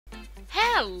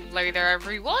Hello there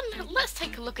everyone, let's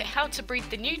take a look at how to breed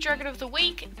the new dragon of the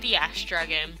week, the Ash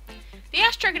Dragon. The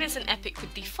Ash Dragon is an epic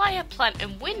with the fire, plant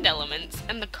and wind elements,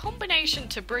 and the combination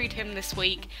to breed him this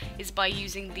week is by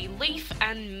using the Leaf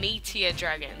and Meteor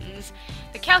dragons.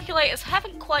 The calculators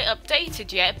haven't quite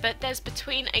updated yet, but there's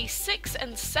between a 6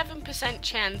 and 7%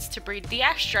 chance to breed the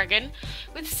Ash Dragon,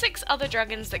 with 6 other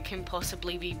dragons that can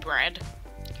possibly be bred.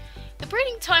 The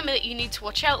breeding timer that you need to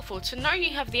watch out for to know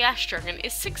you have the Ash Dragon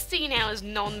is 16 hours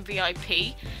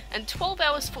non-VIP and 12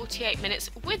 hours 48 minutes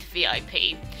with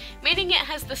VIP, meaning it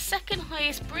has the second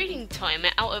highest breeding timer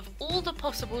out of all the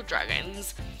possible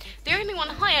dragons. The only one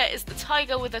higher is the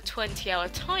Tiger with a 20-hour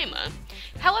timer.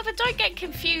 However, don't get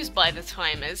confused by the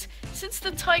timers. Since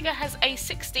the Tiger has a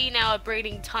 16-hour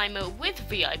breeding timer with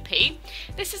VIP,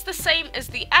 this is the same as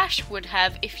the Ash would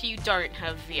have if you don't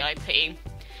have VIP.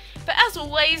 But as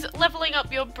always, leveling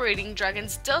up your breeding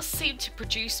dragons does seem to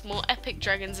produce more epic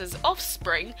dragons as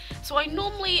offspring, so I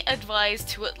normally advise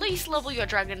to at least level your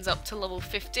dragons up to level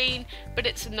 15, but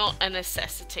it's not a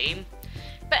necessity.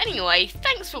 But anyway,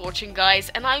 thanks for watching guys,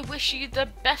 and I wish you the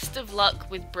best of luck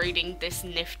with breeding this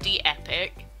nifty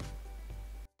epic.